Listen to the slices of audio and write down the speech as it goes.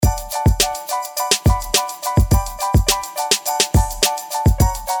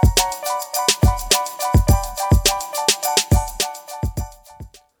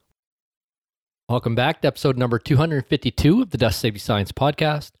Welcome back to episode number 252 of the Dust Safety Science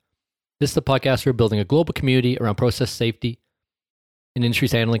Podcast. This is the podcast where we're building a global community around process safety and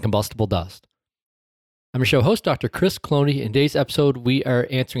industries handling combustible dust. I'm your show host, Dr. Chris Cloney. In today's episode, we are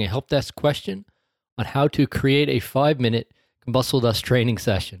answering a Helpdesk question on how to create a 5-minute combustible dust training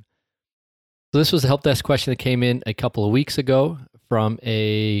session. So this was a Helpdesk question that came in a couple of weeks ago from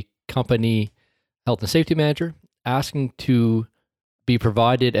a company health and safety manager asking to be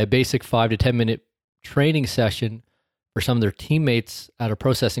provided a basic 5 to 10 minute training session for some of their teammates at a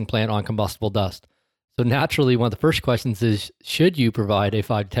processing plant on combustible dust. So naturally, one of the first questions is, should you provide a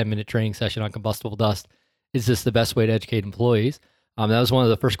 5 to 10 minute training session on combustible dust? Is this the best way to educate employees? That was one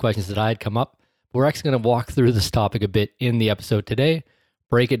of the first questions that I had come up. We're actually going to walk through this topic a bit in the episode today,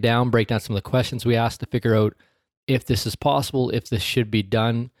 break down some of the questions we asked to figure out if this is possible, if this should be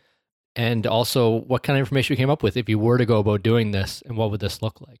done, and also what kind of information we came up with if you were to go about doing this, and what would this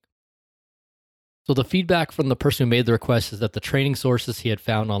look like. So the feedback from the person who made the request is that the training sources he had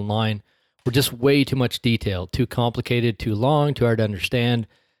found online were just way too much detail, too complicated, too long, too hard to understand,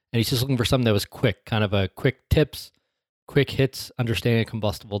 and he's just looking for something that was quick, kind of a quick tips, quick hits, understanding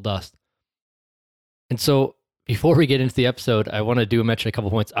combustible dust. And so before we get into the episode, I want to mention a couple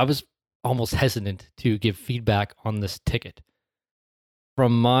points. I was almost hesitant to give feedback on this ticket.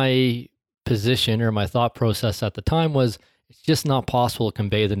 From my position or my thought process at the time was, it's just not possible to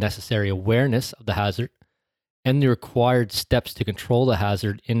convey the necessary awareness of the hazard and the required steps to control the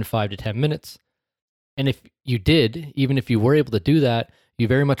hazard in 5 to 10 minutes. And if you did, even if you were able to do that, you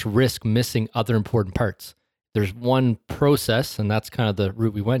very much risk missing other important parts. There's one process, and that's kind of the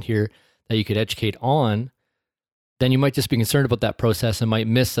route we went here, that you could educate on, then you might just be concerned about that process and might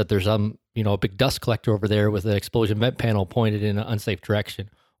miss that there's a big dust collector over there with an explosion vent panel pointed in an unsafe direction,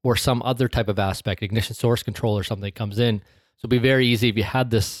 or some other type of aspect, ignition source control or something that comes in. So it'd be very easy if you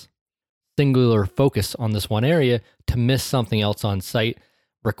had this singular focus on this one area to miss something else on site,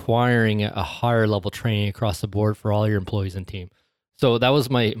 requiring a higher level training across the board for all your employees and team. So that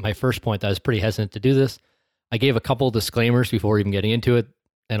was my first point, that I was pretty hesitant to do this. I gave a couple disclaimers before even getting into it,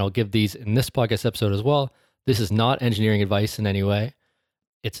 and I'll give these in this podcast episode as well. This is not engineering advice in any way.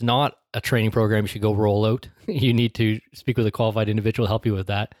 It's not a training program you should go roll out. You need to speak with a qualified individual to help you with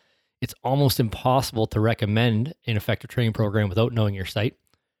that. It's almost impossible to recommend an effective training program without knowing your site.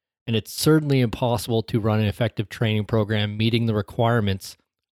 And it's certainly impossible to run an effective training program meeting the requirements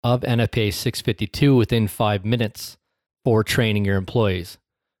of NFPA 652 within 5 minutes for training your employees.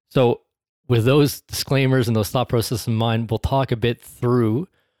 So with those disclaimers and those thought processes in mind, we'll talk a bit through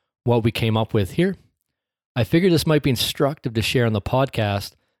what we came up with here. I figured this might be instructive to share on the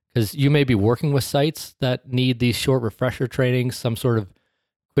podcast because you may be working with sites that need these short refresher trainings, some sort of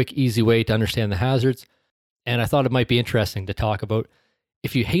quick, easy way to understand the hazards. And I thought it might be interesting to talk about.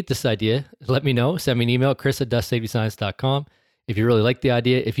 If you hate this idea, let me know. Send me an email, chris@dustsafetyscience.com. If you really like the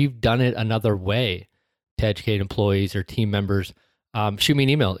idea, if you've done it another way to educate employees or team members, shoot me an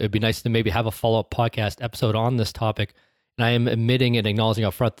email. It'd be nice to maybe have a follow-up podcast episode on this topic. And I am admitting and acknowledging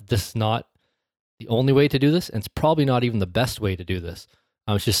up front that this is not the only way to do this, and it's probably not even the best way to do this.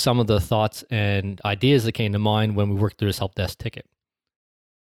 It's just some of the thoughts and ideas that came to mind when we worked through this Helpdesk ticket.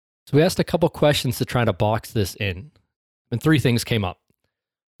 So we asked a couple questions to try to box this in, and 3 things came up.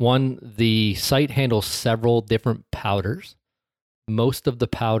 One, the site handles several different powders. Most of the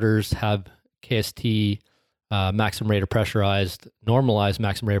powders have KST maximum rate of pressurized, normalized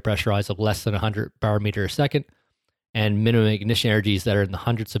maximum rate of pressurized of less than 100 bar meter a second, and minimum ignition energies that are in the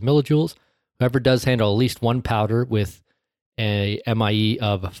hundreds of millijoules. Whoever does handle at least one powder with a MIE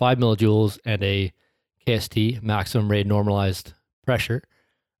of 5 millijoules and a KST, maximum rate normalized pressure,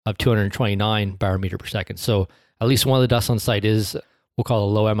 of 229 bar meter per second. So at least one of the dust on site is, we'll call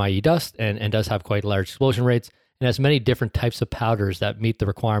it low MIE dust, and does have quite large explosion rates, and has many different types of powders that meet the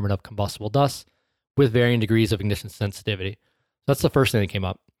requirement of combustible dust with varying degrees of ignition sensitivity. So that's the first thing that came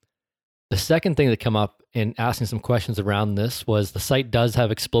up. The second thing that came up in asking some questions around this was the site does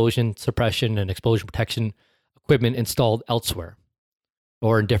have explosion suppression and explosion protection equipment installed elsewhere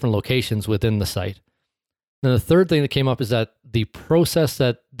or in different locations within the site. Then the third thing that came up is that the process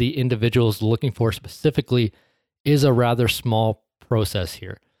that the individual is looking for specifically is a rather small process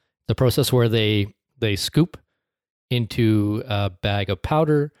here. The process where they scoop into a bag of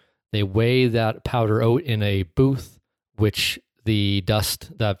powder, they weigh that powder out in a booth, which the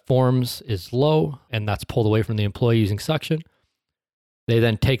dust that forms is low, and that's pulled away from the employee using suction. They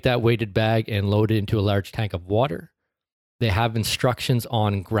then take that weighted bag and load it into a large tank of water. They have instructions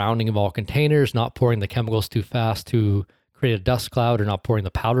on grounding of all containers, not pouring the chemicals too fast to create a dust cloud, or not pouring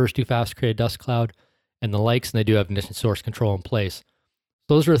the powders too fast to create a dust cloud, and the likes, and they do have ignition source control in place.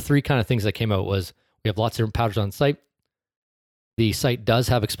 those are the three kind of things that came out. Was we have lots of different powders on site. The site does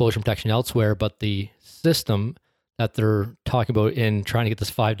have explosion protection elsewhere, but the system that they're talking about in trying to get this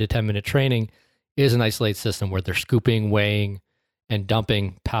 5 to 10 minute training is an isolated system where they're scooping, weighing, and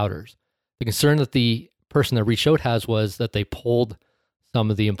dumping powders. The concern that the person that reached out has was that they polled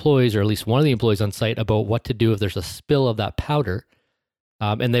some of the employees, or at least one of the employees on site, about what to do if there's a spill of that powder.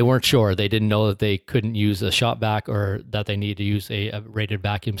 And they weren't sure. They didn't know that they couldn't use a shot vac or that they need to use a rated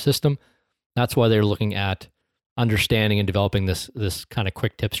vacuum system. That's why they're looking at understanding and developing this kind of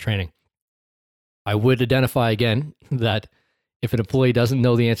quick tips training. I would identify again that if an employee doesn't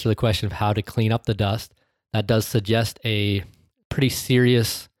know the answer to the question of how to clean up the dust, that does suggest a pretty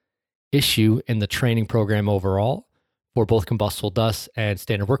serious issue in the training program overall for both combustible dust and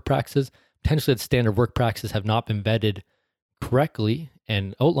standard work practices. Potentially that standard work practices have not been vetted correctly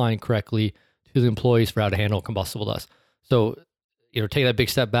and outlined correctly to the employees for how to handle combustible dust. So, taking that big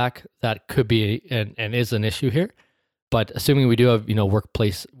step back, that could be and is an issue here. But assuming we do have,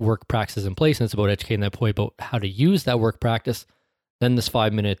 work practices in place, and it's about educating that employee about how to use that work practice, then this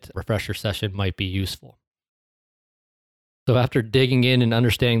 5-minute refresher session might be useful. So after digging in and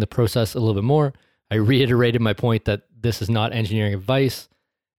understanding the process a little bit more, I reiterated my point that this is not engineering advice,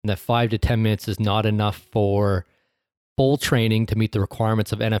 and that 5 to 10 minutes is not enough for full training to meet the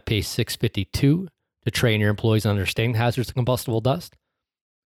requirements of NFPA 652 to train your employees on understanding hazards of combustible dust,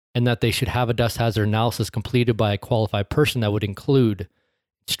 and that they should have a dust hazard analysis completed by a qualified person that would include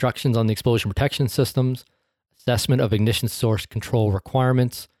instructions on the explosion protection systems, assessment of ignition source control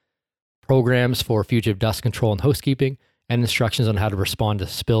requirements, programs for fugitive dust control and housekeeping, and instructions on how to respond to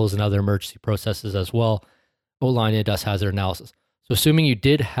spills and other emergency processes as well, outlining a dust hazard analysis. So assuming you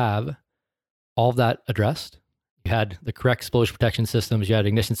did have all of that addressed, you had the correct explosion protection systems, you had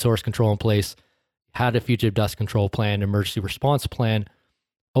ignition source control in place, had a fugitive dust control plan, emergency response plan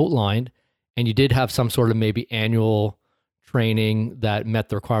outlined, and you did have some sort of maybe annual training that met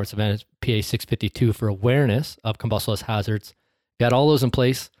the requirements of NFPA 652 for awareness of combustible hazards. If you had all those in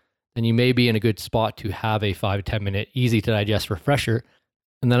place, then you may be in a good spot to have a 5 to 10 minute easy to digest refresher.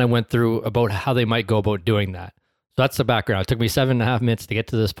 And then I went through about how they might go about doing that. So that's the background. It took me 7.5 minutes to get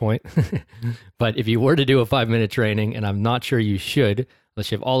to this point. But if you were to do a 5-minute training, and I'm not sure you should,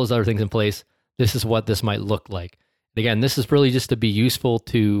 unless you have all those other things in place, this is what this might look like. Again, this is really just to be useful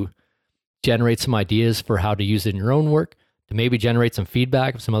to generate some ideas for how to use it in your own work, to maybe generate some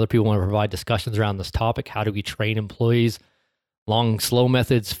feedback. If some other people want to provide discussions around this topic, how do we train employees? Long, slow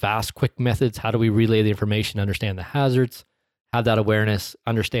methods, fast, quick methods. How do we relay the information, understand the hazards, have that awareness,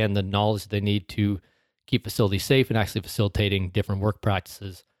 understand the knowledge they need to keep facilities safe and actually facilitating different work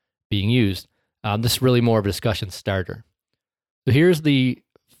practices being used. This is really more of a discussion starter. So here's the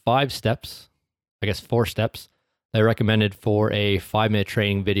 4 steps I recommended for a 5-minute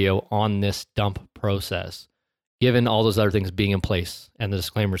training video on this dump process, given all those other things being in place and the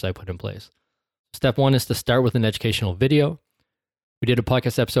disclaimers I put in place. Step 1 is to start with an educational video. We did a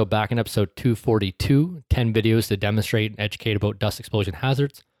podcast episode back in episode 242, 10 videos to demonstrate and educate about dust explosion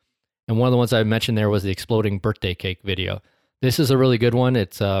hazards. And one of the ones I mentioned there was the exploding birthday cake video. This is a really good one.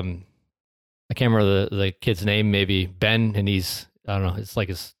 It's, I can't remember the kid's name, maybe Ben, and he's, I don't know, it's like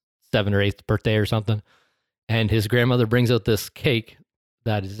his 7th or 8th birthday or something. And his grandmother brings out this cake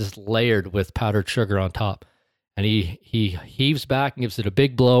that is just layered with powdered sugar on top. And he heaves back and gives it a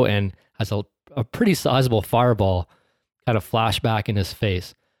big blow and has a pretty sizable fireball kind of flash back in his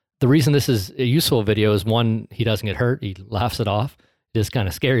face. The reason this is a useful video is 1, he doesn't get hurt. He laughs it off. It is kind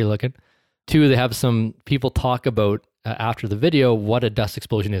of scary looking. 2, they have some people talk about after the video what a dust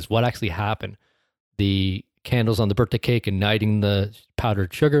explosion is, what actually happened. The candles on the birthday cake igniting the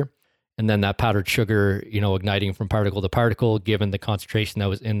powdered sugar. And then that powdered sugar, igniting from particle to particle, given the concentration that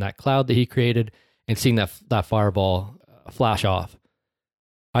was in that cloud that he created, and seeing that fireball flash off.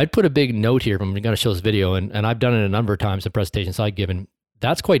 I'd put a big note here if I'm going to show this video, and I've done it a number of times in presentations I've given.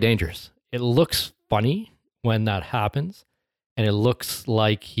 That's quite dangerous. It looks funny when that happens, and it looks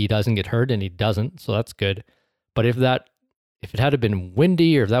like he doesn't get hurt, and he doesn't, so that's good. But if it had been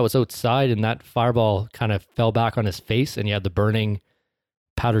windy, or if that was outside and that fireball kind of fell back on his face, and he had the burning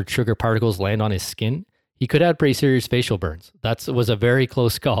powdered sugar particles land on his skin, he could have pretty serious facial burns. That was a very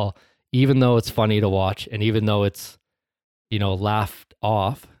close call, even though it's funny to watch, and even though it's, laughed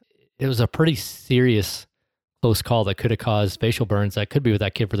off, it was a pretty serious close call that could have caused facial burns that could be with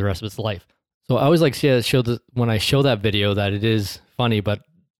that kid for the rest of his life. So I always like to show when I show that video that it is funny, but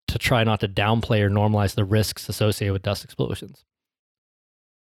to try not to downplay or normalize the risks associated with dust explosions.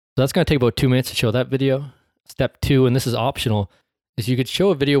 So that's going to take about 2 minutes to show that video. Step 2, and this is optional, is you could show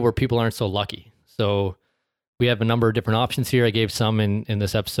a video where people aren't so lucky. So We have a number of different options here. I gave some in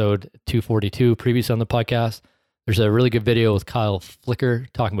this episode 242 previous on the podcast. There's a really good video with Kyle Flicker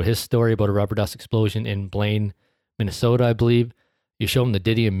talking about his story about a rubber dust explosion in Blaine, Minnesota, I believe. You show him the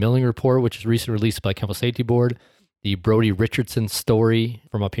Didion Milling report, which is recently released by Chemical Safety Board. The Brody Richardson story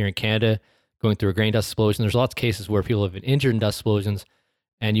from up here in Canada, going through a grain dust explosion. There's lots of cases where people have been injured in dust explosions,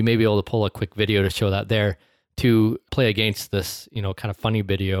 and you may be able to pull a quick video to show that there to play against this, kind of funny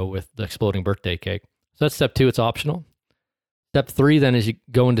video with the exploding birthday cake. So that's step 2, it's optional. Step 3 then is you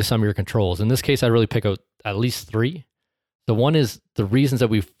go into some of your controls. In this case, I really pick out at least 3. So one is the reasons that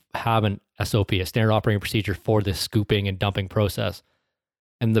we have an SOP, a standard operating procedure for this scooping and dumping process.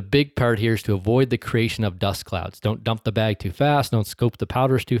 And the big part here is to avoid the creation of dust clouds. Don't dump the bag too fast. Don't scoop the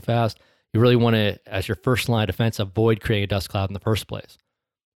powders too fast. You really want to, as your first line of defense, avoid creating a dust cloud in the first place.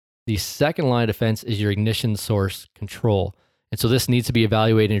 The second line of defense is your ignition source control. And so this needs to be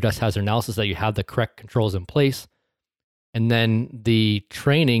evaluated in your dust hazard analysis that you have the correct controls in place. And then the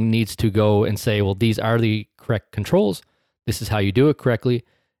training needs to go and say, well, these are the correct controls. This is how you do it correctly.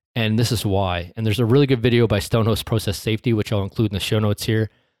 And this is why. And there's a really good video by Stonehouse Process Safety, which I'll include in the show notes here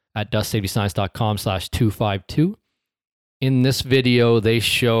at dustsafetyscience.com/252. In this video, they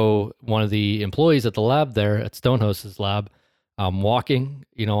show one of the employees at the lab there at Stonehouse's lab walking,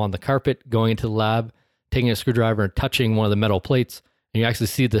 on the carpet, going into the lab, taking a screwdriver and touching one of the metal plates. And you actually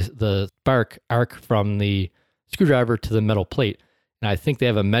see the spark arc from the screwdriver to the metal plate. And I think they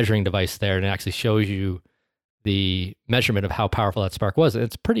have a measuring device there, and it actually shows you the measurement of how powerful that spark was. And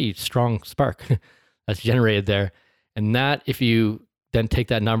it's a pretty strong spark that's generated there. And that, if you then take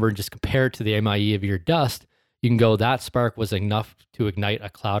that number and just compare it to the MIE of your dust, you can go, that spark was enough to ignite a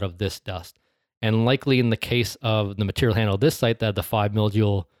cloud of this dust. And likely in the case of the material handled at this site that had the 5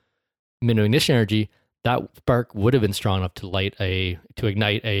 millijoule minimum ignition energy, that spark would have been strong enough to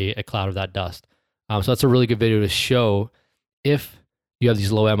ignite a cloud of that dust. So that's a really good video to show if you have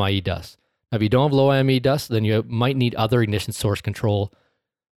these low MIE dusts. Now, if you don't have low MIE dust, then you might need other ignition source control.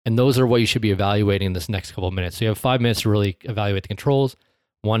 And those are what you should be evaluating in this next couple of minutes. So you have 5 minutes to really evaluate the controls.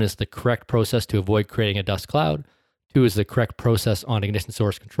 1 is the correct process to avoid creating a dust cloud. 2 is the correct process on ignition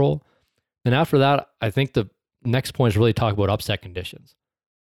source control. And after that, I think the next point is really talk about upset conditions.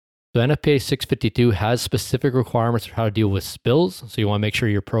 So NFPA 652 has specific requirements for how to deal with spills. So you want to make sure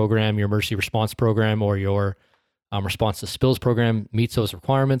your program, your emergency response program, or your response to spills program meets those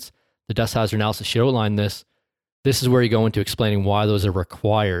requirements. The dust hazard analysis should outline this. This is where you go into explaining why those are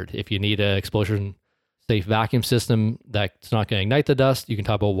required. If you need an explosion safe vacuum system that's not going to ignite the dust, you can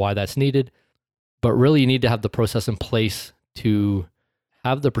talk about why that's needed. But really, you need to have the process in place to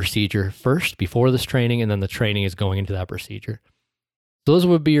have the procedure first before this training, and then the training is going into that procedure. So those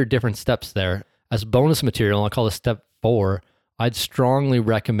would be your different steps there. As bonus material, and I'll call this step 4, I'd strongly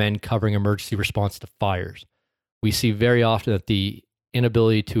recommend covering emergency response to fires. We see very often that the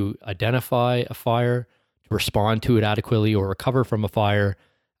inability to identify a fire, to respond to it adequately, or recover from a fire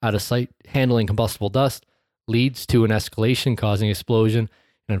at a site handling combustible dust leads to an escalation causing explosion.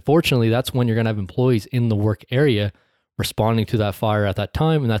 And unfortunately, that's when you're going to have employees in the work area responding to that fire at that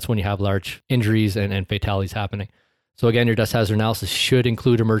time. And that's when you have large injuries and fatalities happening. So again, your dust hazard analysis should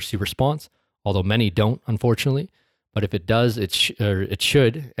include emergency response, although many don't, unfortunately. But if it does, it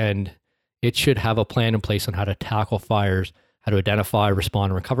should, and it should have a plan in place on how to tackle fires, how to identify,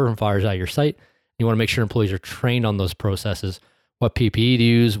 respond, and recover from fires at your site. You want to make sure employees are trained on those processes, what PPE to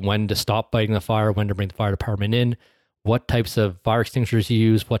use, when to stop fighting the fire, when to bring the fire department in, what types of fire extinguishers to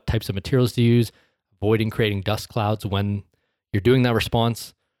use, what types of materials to use, avoiding creating dust clouds when you're doing that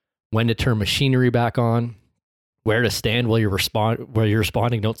response, when to turn machinery back on, where to stand while you're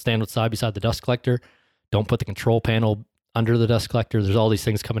responding. Don't stand beside the dust collector. Don't put the control panel under the dust collector. There's all these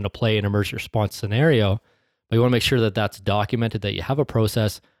things come into play in an emergency response scenario, but you want to make sure that that's documented, that you have a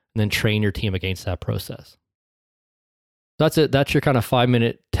process, and then train your team against that process. That's it. That's your kind of 5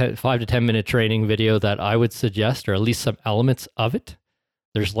 to 10 minute training video that I would suggest, or at least some elements of it.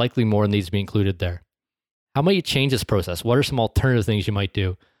 There's likely more that needs to be included there. How might you change this process? What are some alternative things you might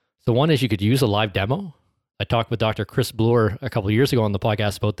do? So one is you could use a live demo. I talked with Dr. Chris Bloor a couple of years ago on the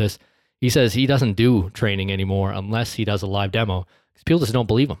podcast about this. He says he doesn't do training anymore unless he does a live demo, because people just don't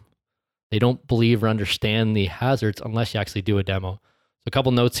believe him. They don't believe or understand the hazards unless you actually do a demo. So a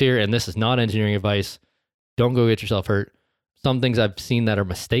couple notes here, and this is not engineering advice. Don't go get yourself hurt. Some things I've seen that are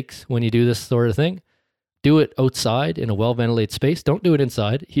mistakes when you do this sort of thing. Do it outside in a well-ventilated space. Don't do it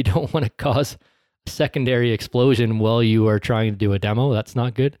inside. You don't want to cause a secondary explosion while you are trying to do a demo. That's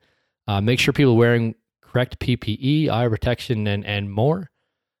not good. Make sure people are wearing correct PPE, eye protection, and more.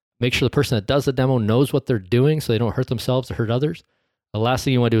 Make sure the person that does the demo knows what they're doing so they don't hurt themselves or hurt others. The last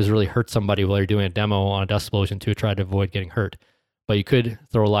thing you want to do is really hurt somebody while you're doing a demo on a dust explosion to try to avoid getting hurt. But you could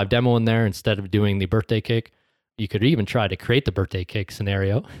throw a live demo in there instead of doing the birthday cake. You could even try to create the birthday cake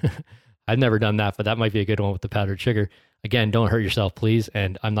scenario. I've never done that, but that might be a good one with the powdered sugar. Again, don't hurt yourself, please.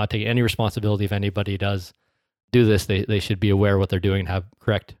 And I'm not taking any responsibility if anybody does do this. They should be aware of what they're doing and have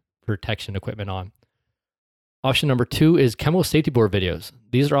correct protection equipment on. Option number 2 is chemical safety board videos.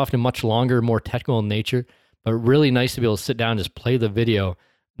 These are often much longer, more technical in nature, but really nice to be able to sit down and just play the video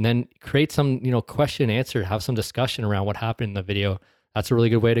and then create some, question and answer, have some discussion around what happened in the video. That's a really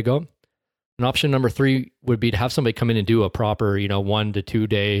good way to go. And option number 3 would be to have somebody come in and do a proper, 1 to 2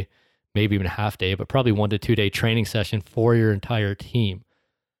 day, maybe even a half day, but probably 1 to 2 day training session for your entire team.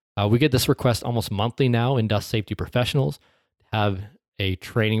 We get this request almost monthly now in dust safety professionals to have a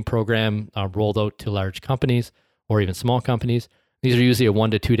training program rolled out to large companies or even small companies. These are usually a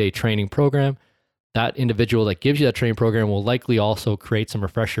 1 to 2 day training program. That individual that gives you that training program will likely also create some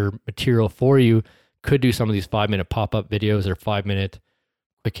refresher material for you. Could do some of these 5-minute pop-up videos or 5-minute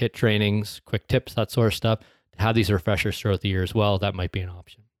quick hit trainings, quick tips, that sort of stuff. To have these refreshers throughout the year as well, that might be an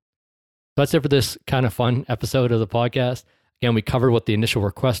option. So that's it for this kind of fun episode of the podcast. Again, we covered what the initial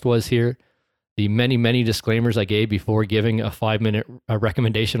request was here. The many, many disclaimers I gave before giving a 5-minute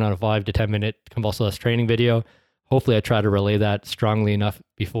recommendation on a 5 to 10 minute Combustible Dust training video. Hopefully I try to relay that strongly enough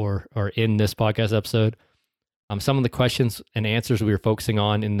before or in this podcast episode. Some of the questions and answers we were focusing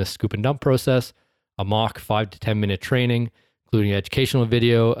on in the scoop and dump process, a mock 5 to 10 minute training, including an educational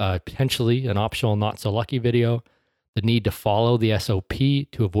video, potentially an optional not so lucky video, the need to follow the SOP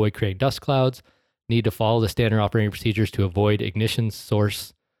to avoid creating dust clouds, need to follow the standard operating procedures to avoid ignition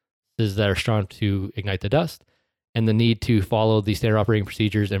sources that are strong to ignite the dust, and the need to follow the standard operating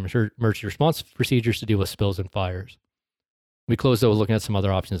procedures and emergency response procedures to deal with spills and fires. We closed out with looking at some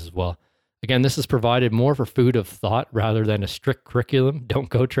other options as well. Again, this is provided more for food of thought rather than a strict curriculum. Don't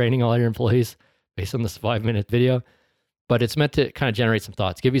go training all your employees based on this 5-minute video, but it's meant to kind of generate some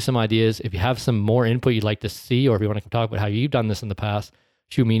thoughts, give you some ideas. If you have some more input you'd like to see, or if you want to talk about how you've done this in the past,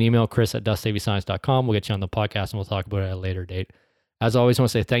 shoot me an email, chris@dustsafetyscience.com. We'll get you on the podcast and we'll talk about it at a later date. As always, I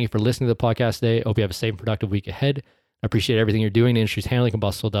want to say thank you for listening to the podcast today. I hope you have a safe and productive week ahead. I appreciate everything you're doing. The industry's handling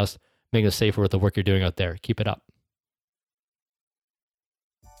combustible dust, making it safer with the work you're doing out there. Keep it up.